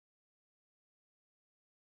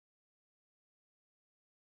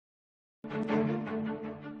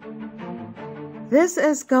This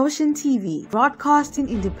is Goshen TV, broadcasting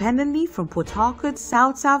independently from Port Harcourt,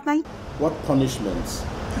 South Nigeria. What punishments?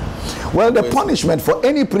 Well, the punishment for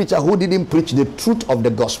any preacher who didn't preach the truth of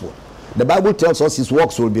the gospel, the Bible tells us his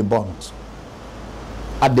works will be burnt.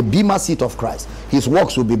 At the bema seat of Christ, his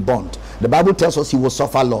works will be burnt. The Bible tells us he will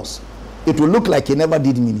suffer loss. It will look like he never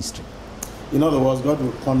did ministry. In other words, God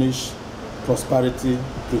will punish prosperity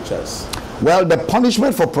preachers. Well, the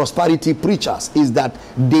punishment for prosperity preachers is that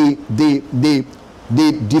they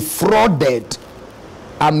defrauded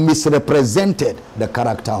and misrepresented the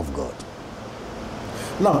character of God.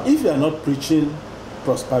 Now, if you are not preaching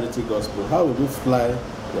prosperity gospel, how will you fly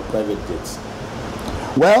your private jets?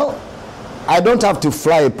 Well, I don't have to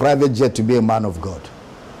fly a private jet to be a man of God.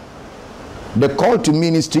 The call to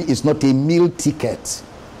ministry is not a meal ticket.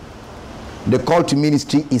 The call to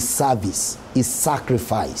ministry is service, is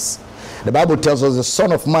sacrifice. The Bible tells us the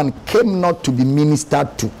Son of Man came not to be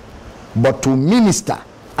ministered to, but to minister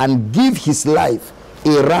and give his life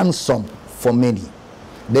a ransom for many.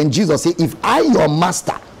 Then Jesus said, if I, your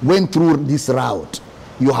master, went through this route,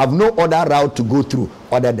 you have no other route to go through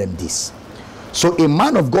other than this. So a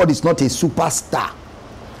man of God is not a superstar.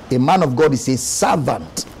 A man of God is a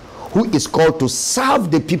servant who is called to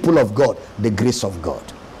serve the people of God, the grace of God.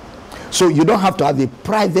 So you don't have to have a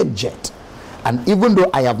private jet. And even though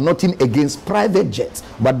I have nothing against private jets,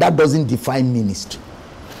 but that doesn't define ministry.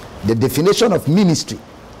 The definition of ministry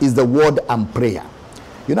is the word and prayer.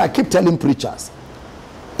 You know, I keep telling preachers,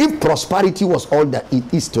 if prosperity was all that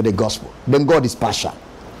it is to the gospel, then God is partial.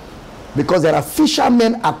 Because there are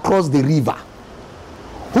fishermen across the river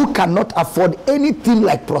who cannot afford anything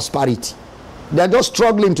like prosperity. They are just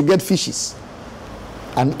struggling to get fishes.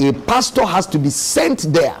 And a pastor has to be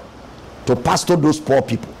sent there to pastor those poor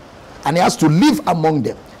people. And he has to live among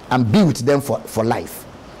them and be with them for life.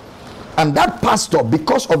 And that pastor,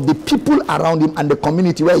 because of the people around him and the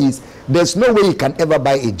community where he is, there's no way he can ever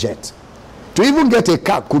buy a jet. To even get a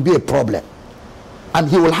car could be a problem. And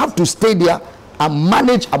he will have to stay there and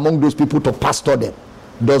manage among those people to pastor them.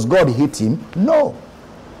 Does God hate him? No.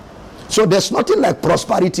 So there's nothing like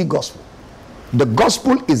prosperity gospel. The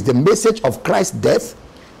gospel is the message of Christ's death,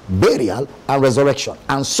 burial, and resurrection.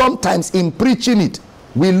 And sometimes in preaching it,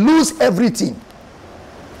 we lose everything.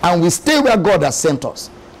 And we stay where God has sent us.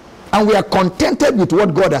 And we are contented with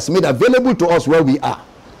what God has made available to us where we are.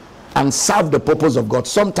 And serve the purpose of God,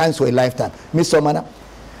 sometimes for a lifetime. Mr. Mana,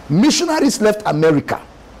 missionaries left America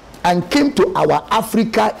and came to our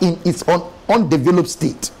Africa in its undeveloped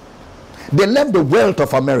state. They left the wealth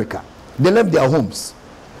of America. They left their homes.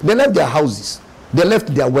 They left their houses. They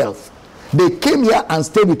left their wealth. They came here and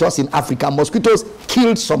stayed with us in Africa. Mosquitoes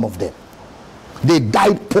killed some of them. They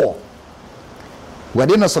died poor. Were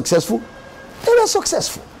they not successful? They were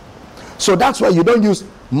successful. So that's why you don't use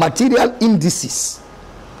material indices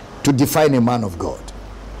to define a man of God.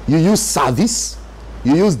 You use service,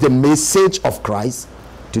 you use the message of Christ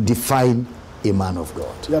to define a man of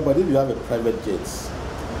God. Yeah, but if you have a private jet,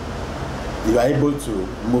 you are able to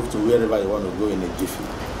move to wherever you want to go in a jiffy.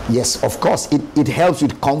 Yes, of course. It helps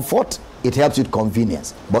with comfort, it helps with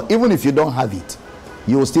convenience. But even if you don't have it,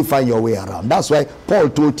 you will still find your way around. That's why Paul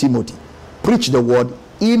told Timothy, preach the word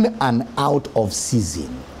in and out of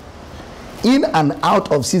season. In and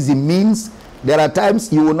out of season means there are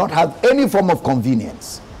times you will not have any form of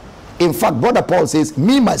convenience. In fact, Brother Paul says,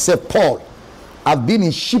 me, myself, Paul, I've been in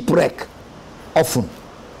shipwreck often.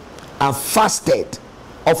 I've fasted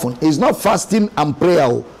often. It's not fasting and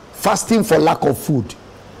prayer, fasting for lack of food.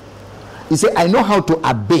 He said, I know how to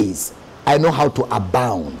abase. I know how to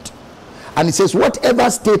abound. And he says, whatever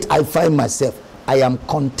state I find myself, I am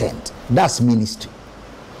content. That's ministry.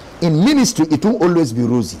 In ministry, it won't always be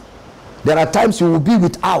rosy. There are times you will be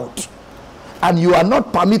without. And you are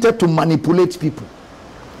not permitted to manipulate people.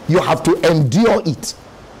 You have to endure it.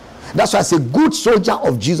 That's why I say, good soldier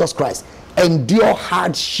of Jesus Christ, endure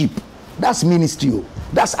hardship. That's ministry.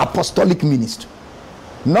 That's apostolic ministry.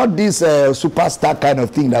 Not this superstar kind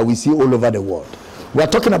of thing that we see all over the world. We are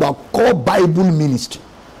talking about core Bible ministry.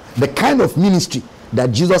 The kind of ministry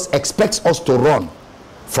that Jesus expects us to run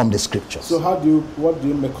from the scriptures. So what do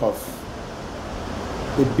you make of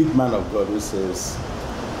a big man of God who says,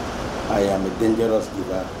 I am a dangerous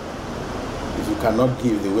giver. If you cannot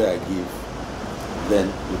give the way I give, then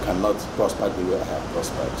you cannot prosper the way I have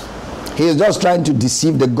prospered. He is just trying to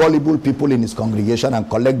deceive the gullible people in his congregation and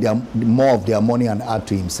collect more of their money and add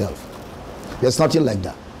to himself. There's nothing like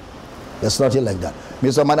that. There's nothing like that.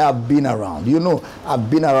 Mr. Man, I've been around. You know, I've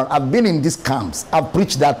been around. I've been in these camps. I've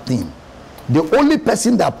preached that thing. The only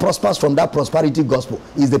person that prospers from that prosperity gospel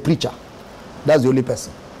is the preacher. That's the only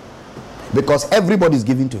person. Because everybody is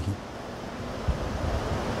giving to him.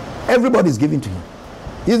 Everybody is giving to him.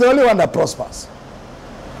 He's the only one that prospers.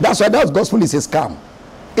 That's why that gospel is a scam.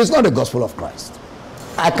 It's not the gospel of Christ.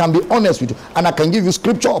 I can be honest with you, and I can give you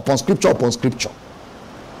scripture upon scripture upon scripture.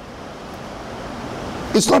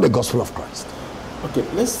 It's not the gospel of Christ. Okay,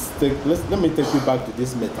 let me take you back to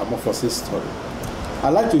this metamorphosis story. I'd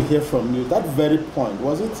like to hear from you that very point.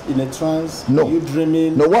 Was it in a trance? No. Were you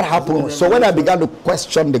dreaming? No, what happened? So when I began to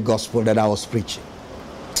question the gospel that I was preaching,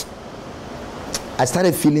 I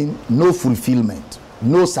started feeling no fulfillment,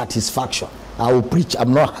 no satisfaction. I will preach,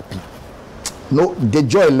 I'm not happy. No, the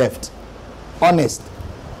joy left. Honest,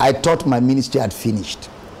 I thought my ministry had finished.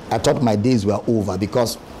 I thought my days were over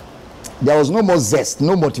because there was no more zest,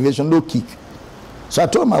 no motivation, no kick. So I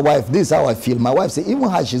told my wife, this is how I feel. My wife said, even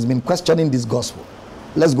her, she's been questioning this gospel.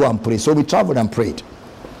 Let's go and pray. So we traveled and prayed.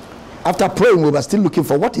 After praying, we were still looking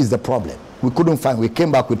for what is the problem. We couldn't find. We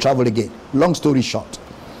came back, we traveled again. Long story short,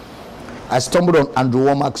 I stumbled on Andrew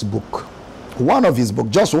Womack's book. One of his books,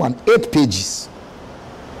 just one, 8 pages.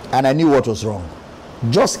 And I knew what was wrong.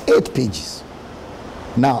 Just 8 pages.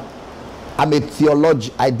 Now, I'm a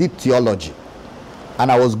theologian. I did theology.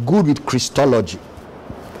 And I was good with Christology.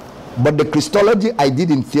 But the Christology I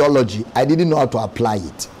did in theology, I didn't know how to apply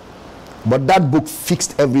it. But that book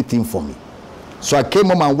fixed everything for me. So I came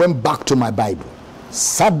home and went back to my Bible.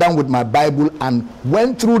 Sat down with my Bible and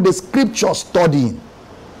went through the scripture studying.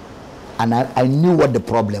 And I knew what the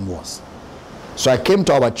problem was. So I came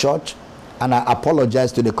to our church and I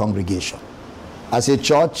apologized to the congregation. As a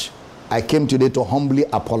church, I came today to humbly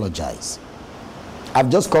apologize. I've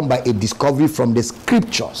just come by a discovery from the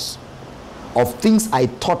scriptures of things I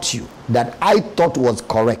taught you that I thought was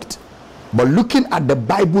correct. But looking at the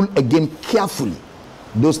Bible again carefully,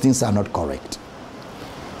 those things are not correct.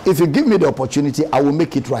 If you give me the opportunity, I will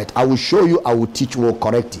make it right. I will show you, I will teach you, I will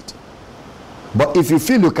correct it. But if you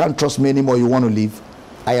feel you can't trust me anymore, you want to leave,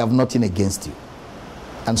 I have nothing against you.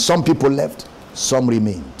 And some people left, some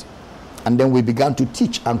remained. And then we began to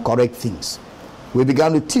teach and correct things. We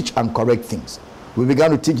began to teach and correct things. We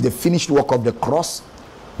began to teach the finished work of the cross.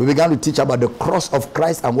 We began to teach about the cross of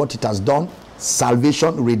Christ and what it has done,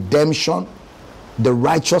 salvation, redemption, the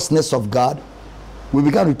righteousness of God. We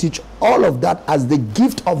began to teach all of that as the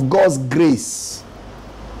gift of God's grace.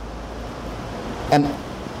 And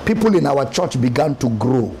people in our church began to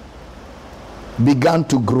grow.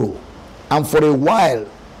 And for a while,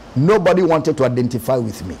 nobody wanted to identify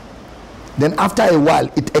with me. Then after a while,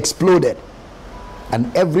 it exploded.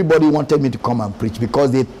 And everybody wanted me to come and preach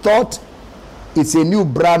because they thought it's a new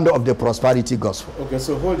brand of the prosperity gospel. Okay,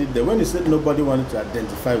 so hold it there. When you said nobody wanted to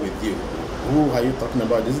identify with you, who are you talking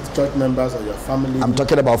about? Is it church members or your family? I'm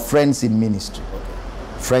talking about friends in ministry.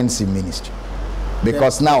 Okay. Friends in ministry.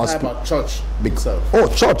 Because then, now... about church itself. Oh,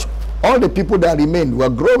 church. All the people that remained were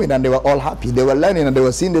growing and they were all happy. They were learning and they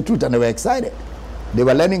were seeing the truth and they were excited. They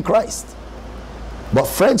were learning Christ. But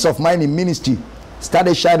friends of mine in ministry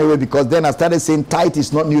started shying away because then I started saying tithe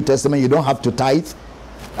is not New Testament. You don't have to tithe.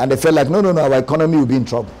 And they felt like, no, our economy will be in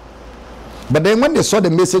trouble. But then when they saw the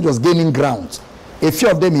message was gaining ground, a few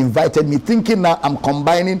of them invited me, thinking now I'm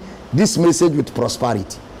combining this message with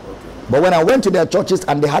prosperity. Okay. But when I went to their churches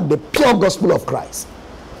and they had the pure gospel of Christ,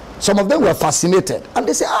 some of them were fascinated. And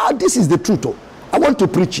they said, this is the truth. Oh. I want to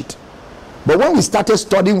preach it. But when we started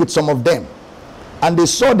studying with some of them, and they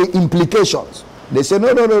saw the implications, they said,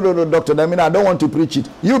 no, Dr. Damina, I don't want to preach it.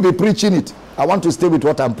 You be preaching it. I want to stay with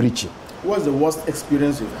what I'm preaching. What's the worst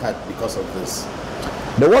experience you've had because of this?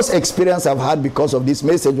 The worst experience I've had because of this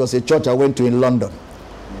message was a church I went to in London.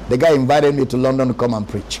 The guy invited me to London to come and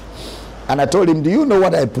preach. And I told him, do you know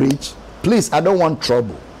what I preach? Please, I don't want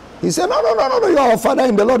trouble. He said, no, you're our father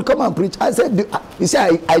in the Lord, come and preach. I said, he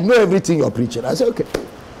said, I know everything you're preaching. I said, okay.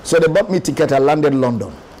 So they bought me ticket, I landed in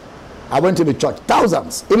London. I went to the church,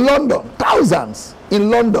 thousands in London, thousands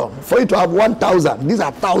in London. For you to have 1,000, these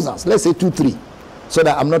are thousands, let's say 2, 3. So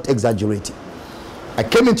that I'm not exaggerating. I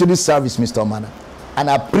came into this service, Mr. Omana, and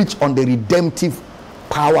I preached on the redemptive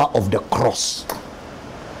power of the cross.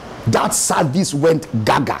 That service went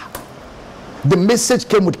gaga. The message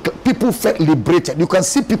came with people felt liberated. You can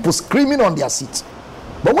see people screaming on their seats.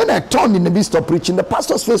 But when I turned in the midst of preaching, the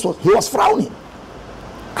pastor's face was frowning.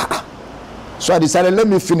 So I decided, let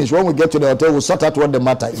me finish. When we get to the hotel, we'll sort out what the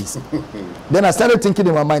matter is. Then I started thinking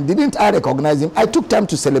in my mind, didn't I recognize him? I took time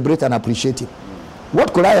to celebrate and appreciate him.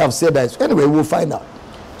 What could I have said? Anyway, we'll find out.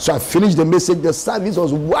 So I finished the message. The service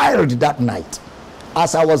was wild that night.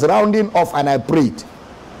 As I was rounding off and I prayed,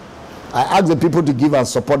 I asked the people to give and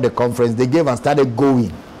support the conference. They gave and started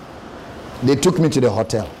going. They took me to the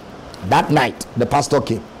hotel. That night, the pastor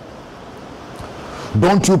came.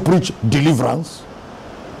 Don't you preach deliverance?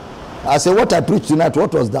 I said, what I preached tonight,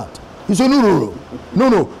 what was that? He said,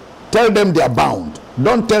 no. Tell them they are bound.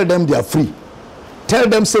 Don't tell them they are free. Tell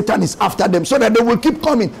them Satan is after them so that they will keep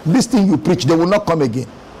coming. This thing you preach, they will not come again.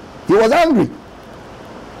 He was angry.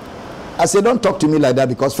 I said, don't talk to me like that,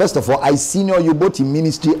 because first of all, I senior you both in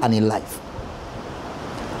ministry and in life.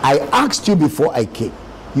 I asked you before I came.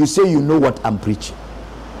 You say you know what I'm preaching.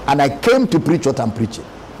 And I came to preach what I'm preaching.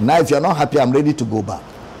 Now if you're not happy, I'm ready to go back.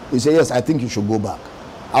 You say, yes, I think you should go back.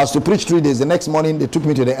 I was to preach 3 days. The next morning, they took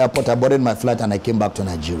me to the airport. I boarded my flight and I came back to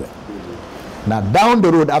Nigeria. Now, down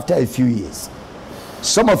the road, after a few years,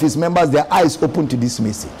 some of his members, their eyes opened to this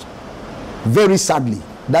message. Very sadly,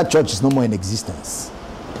 that church is no more in existence.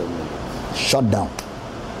 Shut down.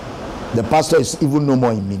 The pastor is even no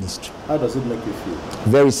more in ministry. How does it make you feel?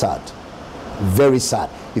 Very sad. Very sad.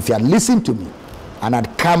 If you had listened to me and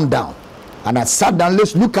had calmed down and had sat down,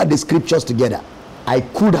 let's look at the scriptures together, I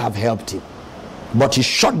could have helped him. But he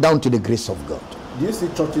shut down to the grace of God. Do you see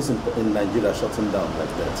churches in Nigeria shutting down like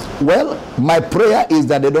that? Well, my prayer is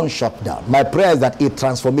that they don't shut down. My prayer is that a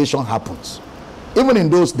transformation happens. Even in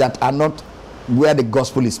those that are not where the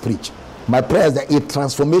gospel is preached. My prayer is that a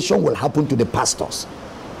transformation will happen to the pastors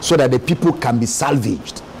so that the people can be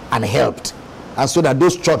salvaged and helped. And so that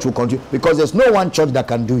those churches will continue. Because there's no one church that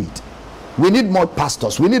can do it. We need more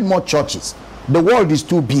pastors. We need more churches. The world is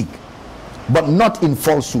too big, but not in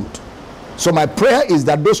falsehood. So my prayer is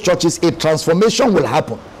that those churches, a transformation will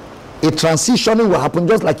happen. A transitioning will happen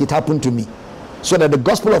just like it happened to me. So that the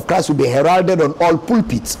gospel of Christ will be heralded on all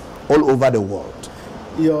pulpits all over the world.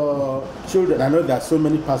 Your children, I know there are so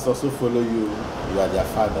many pastors who follow you. You are their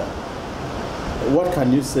father. What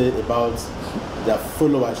can you say about their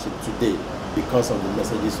followership today because of the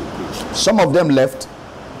messages you preach? Some of them left,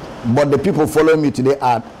 but the people following me today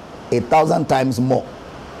are 1,000 times more.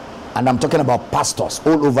 And I'm talking about pastors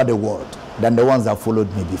all over the world than the ones that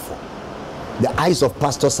followed me before. The eyes of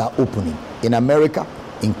pastors are opening in America,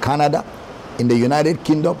 in Canada, in the United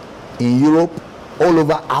Kingdom, in Europe, all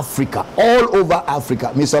over Africa,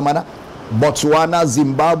 Miss Omana, Botswana,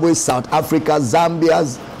 Zimbabwe, South Africa, Zambia,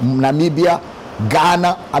 Namibia,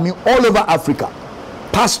 Ghana, all over Africa.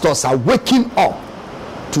 Pastors are waking up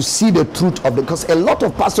to see the truth of because a lot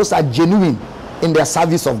of pastors are genuine in their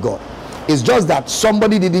service of God. It's just that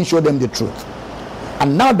somebody didn't show them the truth.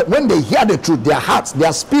 And now that when they hear the truth, their hearts,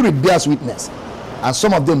 their spirit bears witness. And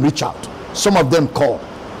some of them reach out. Some of them call.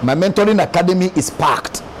 My mentoring academy is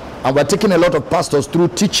packed. And we're taking a lot of pastors through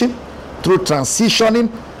teaching, through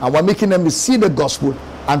transitioning, and we're making them to see the gospel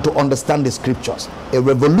and to understand the scriptures. A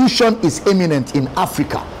revolution is imminent in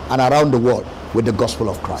Africa and around the world with the gospel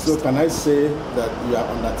of Christ. So can I say that you are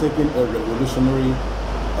undertaking a revolutionary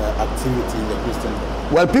activity in the Christian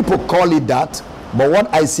world? Well, people call it that, but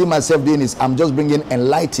what I see myself doing is I'm just bringing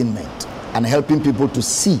enlightenment and helping people to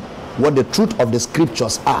see what the truth of the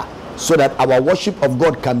scriptures are, so that our worship of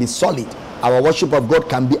God can be solid. Our worship of God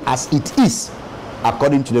can be as it is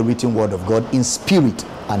according to the written word of God, in spirit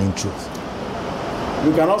and in truth.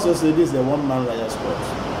 We can also say this is a one-man riot sport.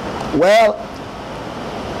 Well,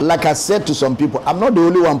 like I said to some people, I'm not the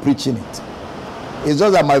only one preaching it. It's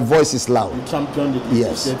just that my voice is loud. You championed it.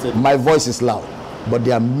 Yes, my voice is loud. But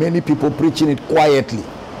there are many people preaching it quietly,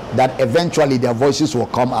 that eventually their voices will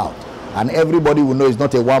come out. And everybody will know it's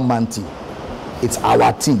not a one-man team. It's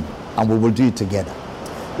our team, and we will do it together.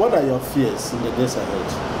 What are your fears in the days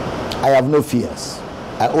ahead? I have no fears.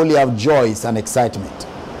 I only have joys and excitement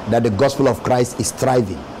that the gospel of Christ is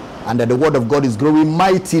thriving and that the word of God is growing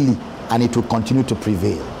mightily and it will continue to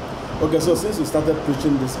prevail. Okay, so since you started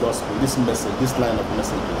preaching this gospel, this message, this line of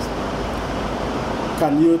messages,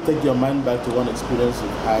 can you take your mind back to one experience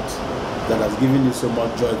you've had that has given you so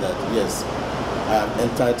much joy that, yes, I have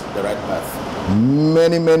entered the right path?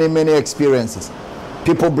 Many experiences.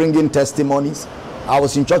 People bringing testimonies. I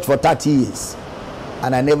was in church for 30 years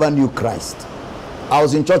and I never knew Christ. I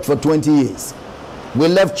was in church for 20 years. We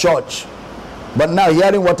left church, but now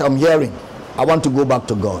hearing what I'm hearing, I want to go back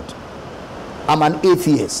to God. I'm an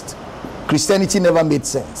atheist. Christianity never made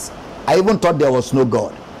sense. I even thought there was no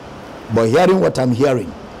God. But hearing what I'm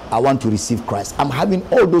hearing, I want to receive Christ. I'm having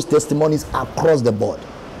all those testimonies across the board.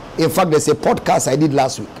 In fact, there's a podcast I did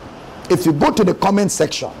last week. If you go to the comment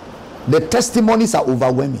section, the testimonies are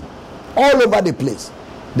overwhelming. All over the place.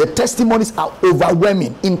 The testimonies are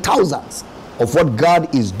overwhelming in thousands of what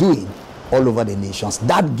God is doing all over the nations.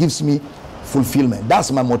 That gives me fulfillment.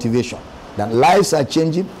 That's my motivation. That lives are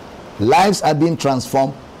changing. Lives are being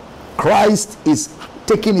transformed. Christ is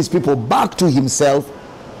taking his people back to himself,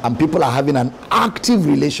 and people are having an active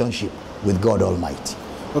relationship with God Almighty.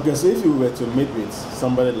 Okay, so if you were to meet with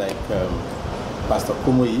somebody like Pastor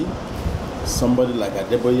Kumoyi, somebody like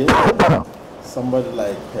Adeboye, somebody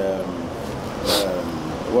like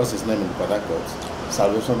what's his name in Port Harcourt,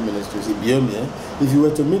 Salvation Ministries, Ibiomie. If you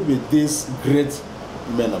were to meet with these great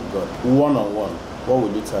men of God, one-on-one, what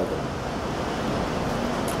would you tell them?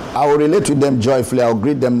 I will relate to them joyfully. I will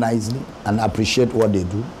greet them nicely and appreciate what they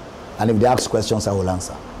do. And if they ask questions, I will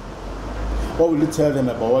answer. What will you tell them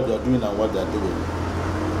about what they're doing and what they're doing?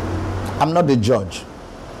 I'm not the judge.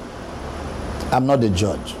 I'm not the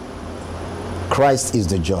judge. Christ is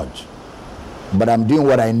the judge. But I'm doing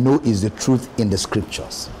what I know is the truth in the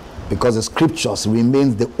scriptures. Because the scriptures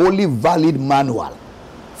remains the only valid manual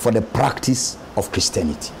for the practice of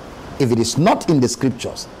Christianity. If it is not in the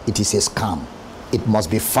scriptures, it is a scam. It must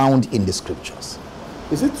be found in the scriptures.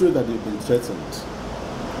 Is it true that you've been threatened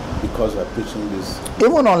because you're preaching this?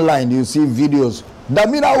 Even online, you see videos.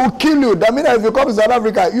 Damina will kill you. Damina, if you come to South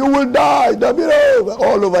Africa, you will die. Damina,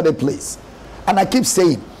 all over the place. And I keep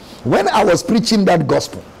saying, when I was preaching that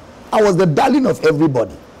gospel, I was the darling of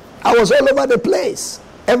everybody. I was all over the place.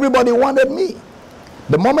 Everybody wanted me.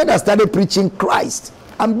 The moment I started preaching Christ,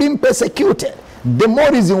 I'm being persecuted. The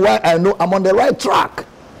more reason why I know I'm on the right track.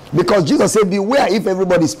 Because Jesus said, beware if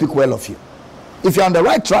everybody speak well of you. If you're on the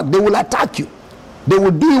right track, they will attack you. They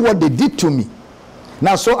will do what they did to me.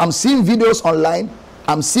 Now, so I'm seeing videos online.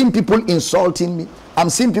 I'm seeing people insulting me. I'm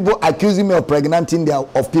seeing people accusing me of pregnanting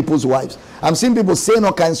of people's wives. I'm seeing people saying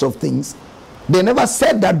all kinds of things. They never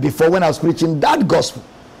said that before when I was preaching that gospel.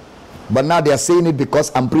 But now they are saying it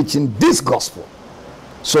because I'm preaching this gospel.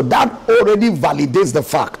 So that already validates the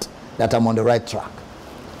fact that I'm on the right track.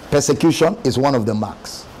 Persecution is one of the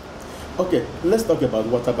marks. Okay, let's talk about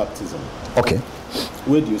water baptism. Okay.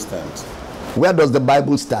 Where do you stand? Where does the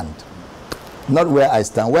Bible stand? Not where I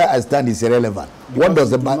stand. Where I stand is irrelevant. Because what does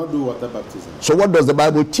the Bible do water baptism? So what does the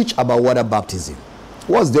Bible teach about water baptism?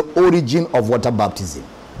 What's the origin of water baptism?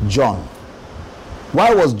 John.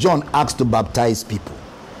 Why was John asked to baptize people?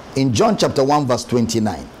 In John chapter 1 verse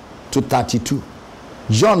 29 to 32,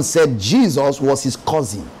 John said Jesus was his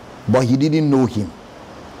cousin, but he didn't know him.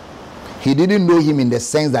 He didn't know him in the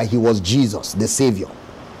sense that he was Jesus, the Savior.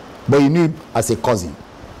 But he knew him as a cousin.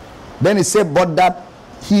 Then he said, but that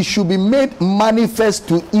he should be made manifest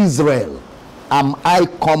to Israel, am I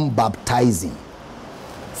come baptizing.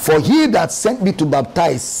 For he that sent me to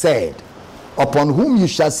baptize said, upon whom you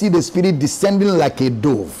shall see the Spirit descending like a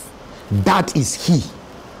dove, that is he.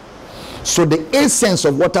 So the essence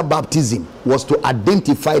of water baptism was to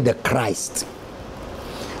identify the Christ.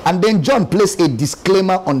 And then John placed a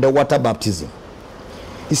disclaimer on the water baptism.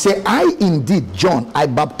 He said, I indeed, John, I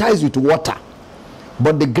baptize with water,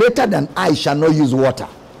 but the greater than I shall not use water.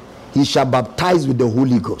 He shall baptize with the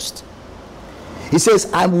Holy Ghost. He says,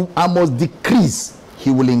 I must decrease, he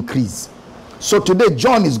will increase. So today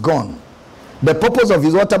John is gone. The purpose of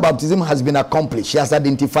his water baptism has been accomplished. He has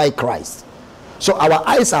identified Christ. So our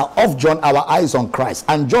eyes are off John, our eyes on Christ.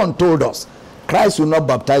 And John told us, Christ will not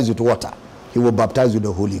baptize with water. He will baptize with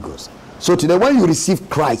the Holy Ghost. So today when you receive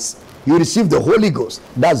Christ, you receive the Holy Ghost.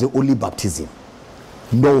 That's the only baptism.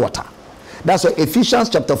 No water. That's what Ephesians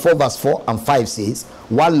chapter 4 verse 4 and 5 says,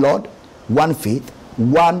 one Lord, one faith,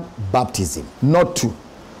 one baptism, not two.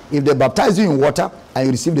 If they baptize you in water and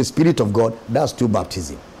you receive the Spirit of God, that's two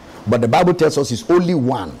baptism. But the Bible tells us it's only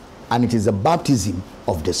one, and it is a baptism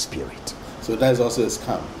of the Spirit. So that is also a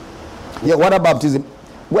scam. Yeah, water baptism.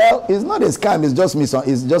 Well, it's not a scam,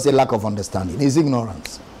 it's just a lack of understanding. It's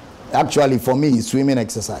ignorance. Actually, for me, it's swimming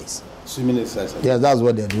exercise. Swimming exercise. Yes, that's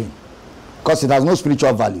what they're doing. Because it has no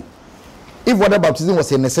spiritual value. If water baptism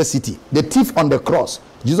was a necessity, the thief on the cross,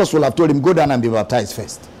 Jesus would have told him, go down and be baptized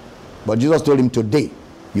first. But Jesus told him, today,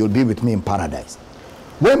 you'll be with me in paradise.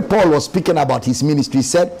 When Paul was speaking about his ministry, he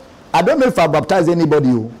said, I don't know if I baptize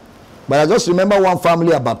anybody, but I just remember one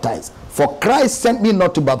family I baptized. For Christ sent me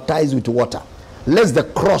not to baptize with water, lest the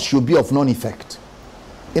cross should be of none effect.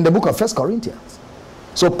 In the book of 1 Corinthians.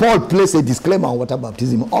 So Paul placed a disclaimer on water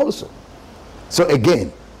baptism also. So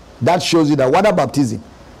again, that shows you that water baptism,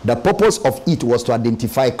 the purpose of it was to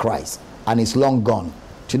identify Christ, and it's long gone.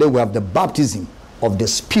 Today we have the baptism of the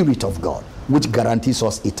Spirit of God, which guarantees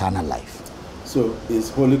us eternal life. So is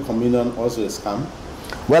Holy Communion also a scam?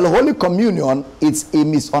 Well, Holy Communion, it's a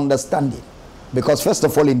misunderstanding. Because first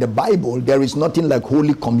of all, in the Bible, there is nothing like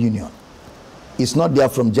Holy Communion. It's not there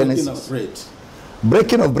from Genesis. Breaking of bread.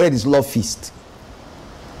 Breaking of bread is love feast.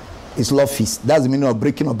 It's love feast. That's the meaning of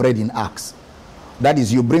breaking of bread in Acts. That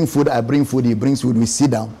is, you bring food, I bring food, he brings food, we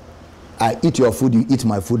sit down. I eat your food, you eat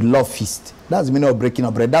my food, love feast. That's the meaning of breaking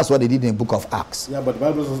of bread. That's what they did in the book of Acts. Yeah, but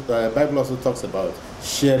the Bible also talks about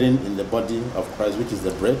sharing in the body of Christ, which is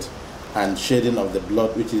the bread. and shedding of the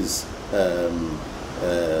blood, which is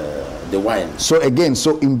the wine. So again,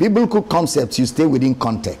 so in biblical concepts, you stay within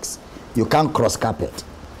context. You can't cross carpet.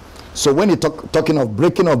 So when you're talking of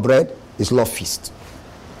breaking of bread, it's love feast.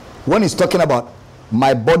 When it's talking about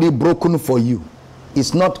my body broken for you,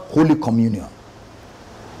 it's not Holy Communion.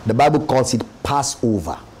 The Bible calls it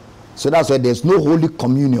Passover. So that's why there's no Holy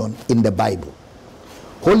Communion in the Bible.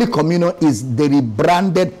 Holy Communion is the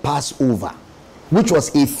rebranded Passover, which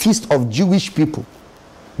was a feast of Jewish people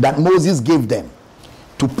that Moses gave them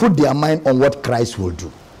to put their mind on what Christ will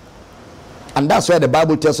do. And that's why the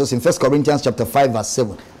Bible tells us in 1 Corinthians chapter 5 verse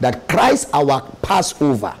 7 that Christ, our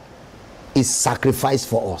Passover, is sacrificed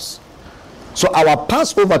for us. So our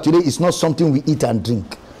Passover today is not something we eat and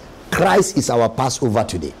drink. Christ is our Passover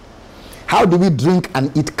today. How do we drink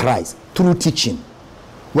and eat Christ? Through teaching.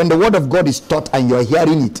 When the word of God is taught and you're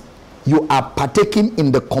hearing it, you are partaking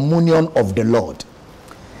in the communion of the Lord.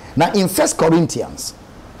 Now in 1 Corinthians,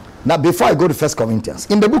 now before I go to 1 Corinthians,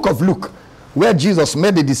 in the book of Luke, where Jesus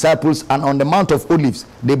met the disciples and on the Mount of Olives,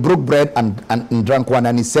 they broke bread and drank wine,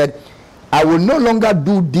 and he said, I will no longer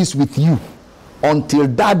do this with you until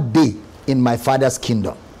that day in my Father's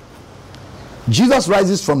kingdom. Jesus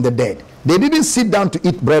rises from the dead. They didn't sit down to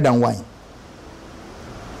eat bread and wine.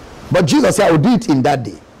 But Jesus said, I will do it in that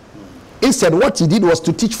day. Instead, what he did was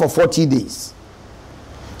to teach for 40 days.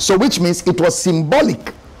 So which means it was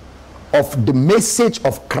symbolic of the message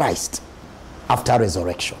of Christ after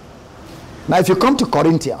resurrection. Now, if you come to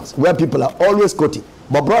Corinthians, where people are always quoting,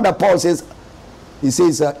 but brother Paul says, he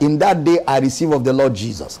says, in that day I received of the Lord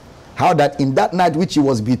Jesus, how that in that night which he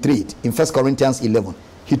was betrayed, in 1 Corinthians 11,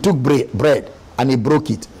 he took bread and he broke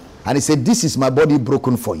it. And he said, this is my body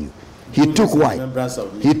broken for you. He took wine.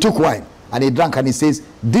 He took wine and he drank, and he says,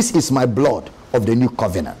 this is my blood of the new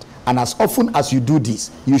covenant. And as often as you do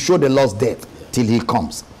this, you show the Lord's death till he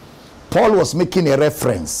comes. Paul was making a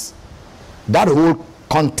reference. That whole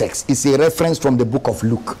context is a reference from the book of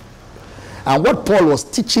Luke. And what Paul was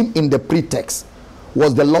teaching in the pretext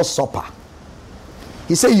was the Lord's Supper.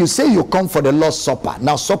 He said, you say you come for the Lord's Supper.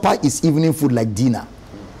 Now, supper is evening food like dinner.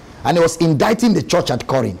 And he was indicting the church at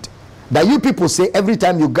Corinth that you people say every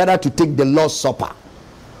time you gather to take the Lord's Supper,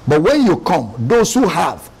 but when you come, those who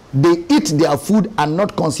have, they eat their food and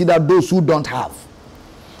not consider those who don't have.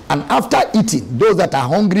 And after eating, those that are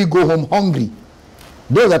hungry go home hungry.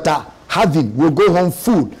 Those that are having will go home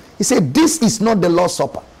full. He said, this is not the Lord's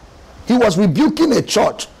Supper. He was rebuking a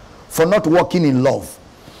church for not walking in love.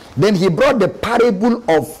 Then he brought the parable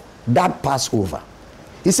of that Passover.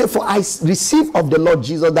 He said, for I received of the Lord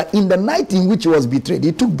Jesus that in the night in which he was betrayed,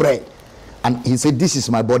 he took bread. And he said, this is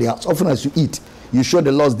my body. As often as you eat, you show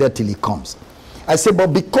the Lord's death till he comes. I said, but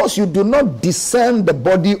because you do not discern the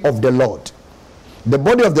body of the Lord, the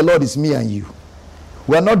body of the Lord is me and you.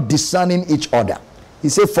 We are not discerning each other. He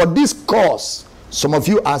said, for this cause, some of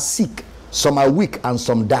you are sick, some are weak, and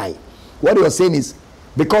some die. What he was saying is,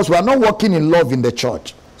 because we are not walking in love in the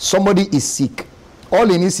church, somebody is sick. All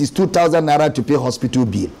he needs is 2,000 naira to pay hospital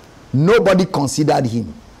bill. Nobody considered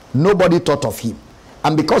him. Nobody thought of him.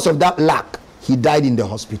 And because of that lack, he died in the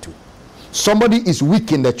hospital. Somebody is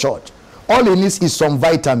weak in the church. All he needs is some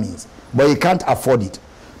vitamins, but he can't afford it.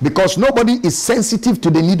 Because nobody is sensitive to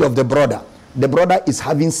the need of the brother. The brother is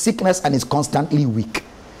having sickness and is constantly weak.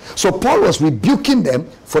 So Paul was rebuking them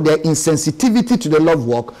for their insensitivity to the love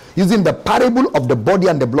walk, using the parable of the body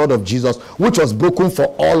and the blood of Jesus, which was broken for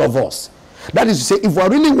all of us. That is to say, if we are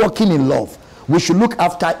really walking in love, we should look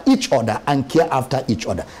after each other and care after each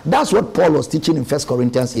other. That's what Paul was teaching in 1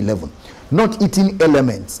 Corinthians 11. Not eating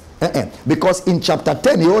elements. Because in chapter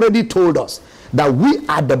 10, he already told us that we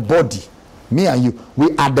are the body. Me and you.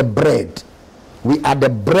 We are the bread. We are the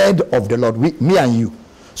bread of the Lord. Me and you.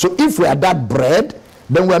 So if we are that bread,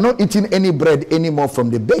 then we are not eating any bread anymore from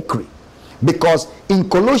the bakery. Because in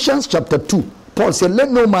Colossians chapter 2, Paul said, let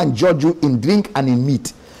no man judge you in drink and in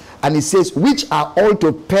meat. And he says, which are all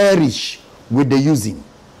to perish with the using.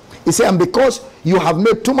 He said, and because you have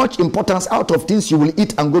made too much importance out of things you will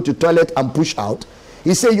eat and go to toilet and push out,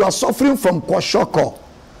 he said, you are suffering from kwashoko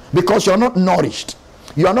because you are not nourished.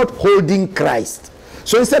 You are not holding Christ.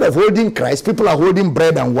 So instead of holding Christ, people are holding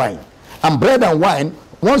bread and wine. And bread and wine,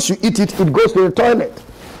 once you eat it, it goes to the toilet.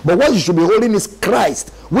 But what you should be holding is Christ,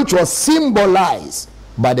 which was symbolized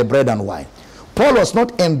by the bread and wine. Paul was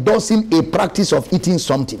not endorsing a practice of eating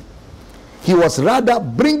something. He was rather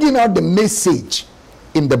bringing out the message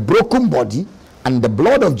in the broken body and the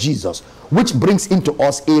blood of Jesus, which brings into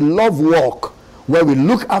us a love walk where we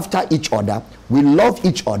look after each other, we love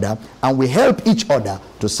each other, and we help each other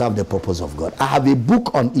to serve the purpose of God. I have a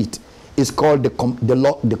book on it. is called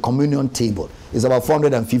the communion table. It's about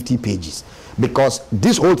 450 pages. Because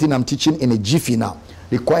this whole thing I'm teaching in a jiffy now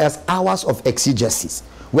requires hours of exegesis.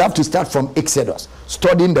 We have to start from Exodus,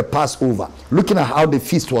 studying the Passover, looking at how the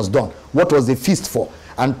feast was done, what was the feast for,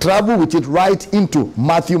 and travel with it right into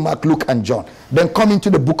Matthew, Mark, Luke, and John. Then come into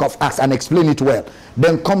the book of Acts and explain it well.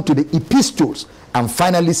 Then come to the epistles and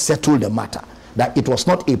finally settle the matter. That it was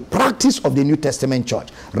not a practice of the New Testament church.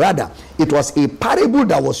 Rather, it was a parable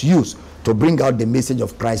that was used to bring out the message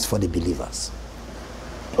of Christ for the believers.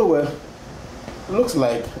 Oh, well, looks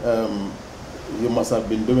like you must have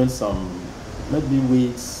been doing some maybe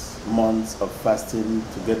weeks, months of fasting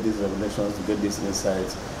to get these revelations, to get these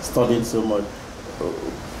insights, studying so much.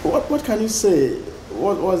 What can you say?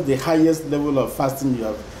 What was the highest level of fasting you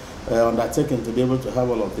have undertaken to be able to have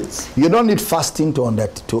all of this? You don't need fasting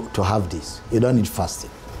to have this. You don't need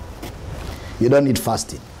fasting. You don't need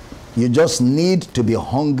fasting. You just need to be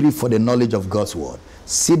hungry for the knowledge of God's word.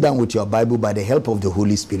 Sit down with your Bible by the help of the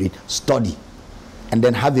Holy Spirit, study, and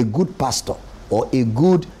then have a good pastor or a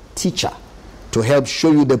good teacher to help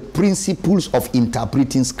show you the principles of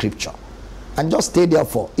interpreting scripture. And just stay there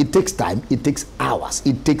for, it takes time, it takes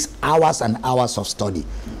hours and hours of study.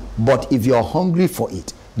 But if you're hungry for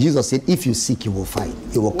it, Jesus said, if you seek, you will find.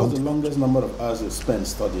 It will come. What's the longest number of hours you spent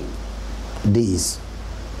studying? Days.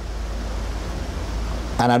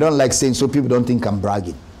 And I don't like saying so people don't think I'm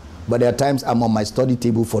bragging. But there are times I'm on my study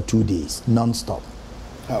table for 2 days, non-stop.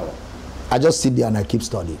 How? I just sit there and I keep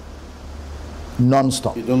studying.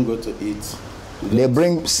 Non-stop. You don't go to eat? They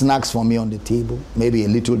bring snacks for me on the table, maybe a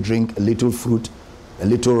little drink, a little fruit, a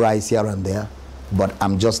little rice here and there, but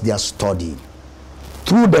I'm just there studying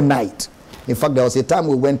through the night. In fact, there was a time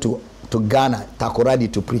we went to Ghana,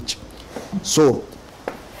 Takoradi, to preach. So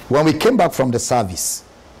when we came back from the service,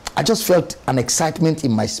 I just felt an excitement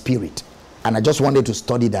in my spirit, and I just wanted to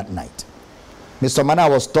study that night. Mr. Mana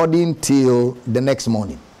was studying till the next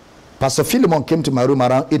morning. Pastor Philemon came to my room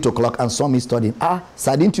around 8 o'clock and saw me studying.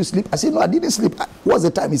 Sir, didn't you sleep? I said, no, I didn't sleep. What's the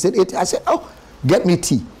time? He said 8. I said, oh, get me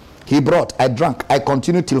tea. He brought, I drank. I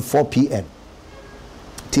continued till 4 p.m.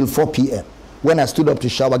 Till 4 p.m. When I stood up to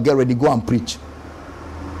shower, get ready, go and preach.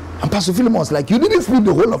 And Pastor Philemon was like, you didn't sleep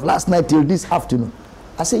the whole of last night till this afternoon.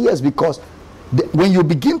 I said, yes, because when you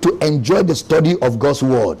begin to enjoy the study of God's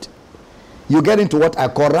word, you get into what I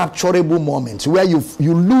call rapturable moments, where you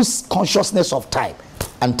lose consciousness of time.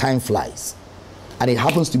 And time flies. And it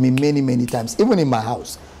happens to me many, many times. Even in my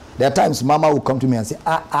house. There are times Mama will come to me and say,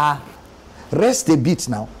 rest a bit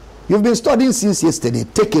now. You've been studying since yesterday.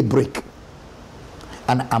 Take a break.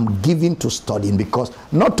 And I'm given to studying because,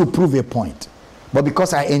 not to prove a point, but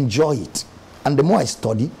because I enjoy it. And the more I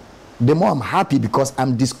study, the more I'm happy because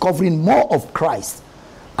I'm discovering more of Christ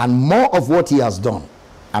and more of what he has done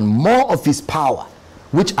and more of his power,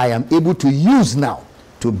 which I am able to use now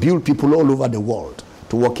to build people all over the world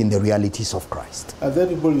to walk in the realities of Christ. Are there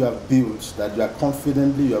people you have built that you are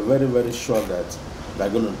confidently, you are very, very sure that they are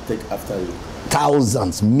going to take after you?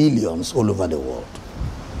 Thousands, millions all over the world.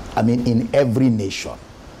 I mean, in every nation.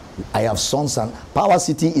 I have sons, and Power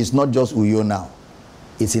City is not just Uyo now.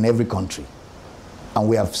 It's in every country. And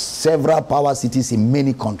we have several Power Cities in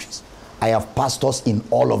many countries. I have pastors in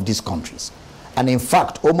all of these countries. And in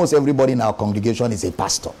fact, almost everybody in our congregation is a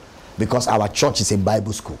pastor because our church is a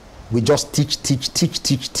Bible school. We just teach,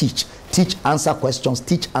 answer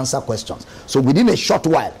questions. So within a short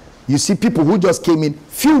while, you see people who just came in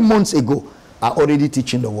few months ago are already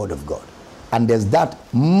teaching the word of God. And there's that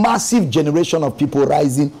massive generation of people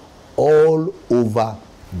rising all over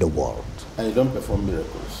the world. And you don't perform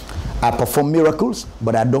miracles? I perform miracles,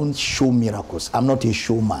 but I don't show miracles. I'm not a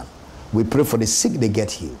showman. We pray for the sick, they get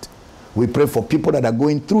healed. We pray for people that are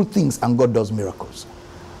going through things and God does miracles.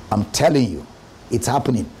 I'm telling you, it's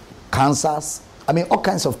happening. Cancers, I mean, all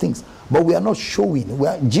kinds of things. But we are not showing.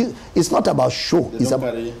 It's not about show. They don't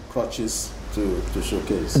carry crutches to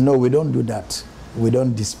showcase. No, we don't do that. We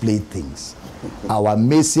don't display things. Our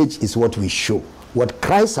message is what we show. What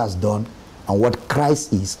Christ has done and what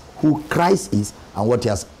Christ is, who Christ is, and what he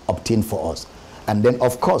has obtained for us. And then,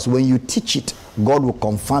 of course, when you teach it, God will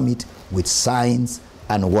confirm it with signs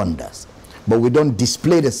and wonders. But we don't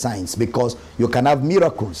display the signs because you can have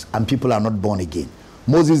miracles and people are not born again.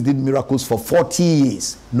 Moses did miracles for 40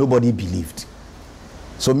 years. Nobody believed.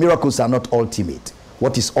 So miracles are not ultimate.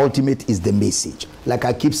 What is ultimate is the message. Like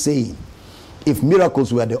I keep saying, if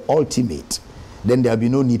miracles were the ultimate, then there would be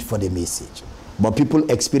no need for the message. But people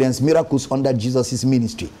experienced miracles under Jesus'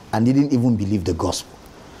 ministry and didn't even believe the gospel.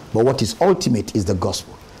 But what is ultimate is the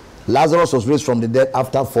gospel. Lazarus was raised from the dead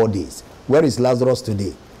after 4 days. Where is Lazarus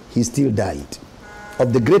today? He still died.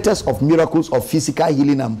 of the greatest of miracles of physical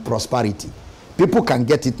healing and prosperity. People can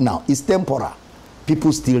get it now. It's temporal.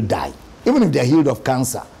 People still die. Even if they're healed of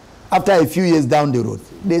cancer, after a few years down the road,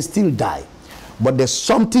 they still die. But there's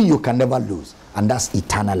something you can never lose, and that's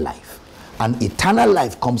eternal life. And eternal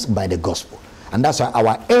life comes by the gospel. And that's why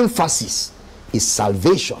our emphasis is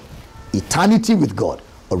salvation, eternity with God,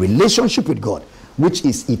 a relationship with God, which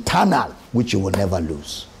is eternal, which you will never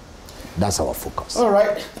lose. That's our focus. All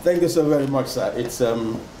right. Thank you so very much, sir. It's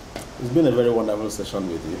been a very wonderful session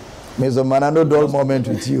with you. Mr. Man, no dull moment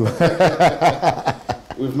with you.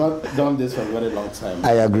 We've not done this for a very long time.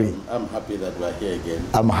 I agree. I'm happy that we're here again.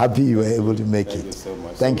 I'm happy you were able to make it. Thank you so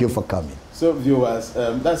much. Thank you for coming. So, viewers,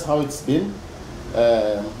 that's how it's been.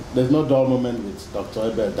 There's no dull moment with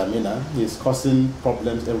Dr. Abel Damina. He's causing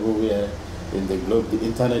problems everywhere in the globe. The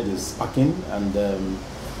internet is sparking, and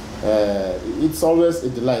it's always a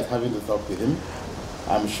delight having to talk with him.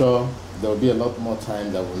 I'm sure there will be a lot more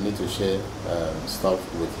time that we'll need to share stuff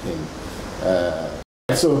with him.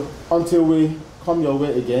 So until we come your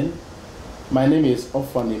way again, my name is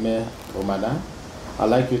Ofonime Omana. I'd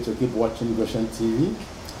like you to keep watching Goshen TV.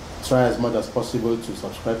 Try as much as possible to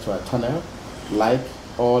subscribe to our channel, like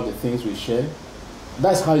all the things we share.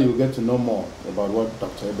 That's how you get to know more about what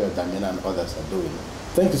Dr. Abel Damina and others are doing.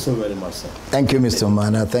 Thank you so very much, sir. Thank you, Mr.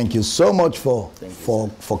 Mana. Thank you so much for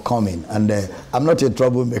coming. And I'm not a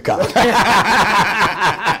troublemaker.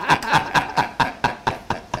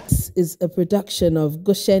 This is a production of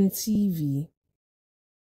Goshen TV.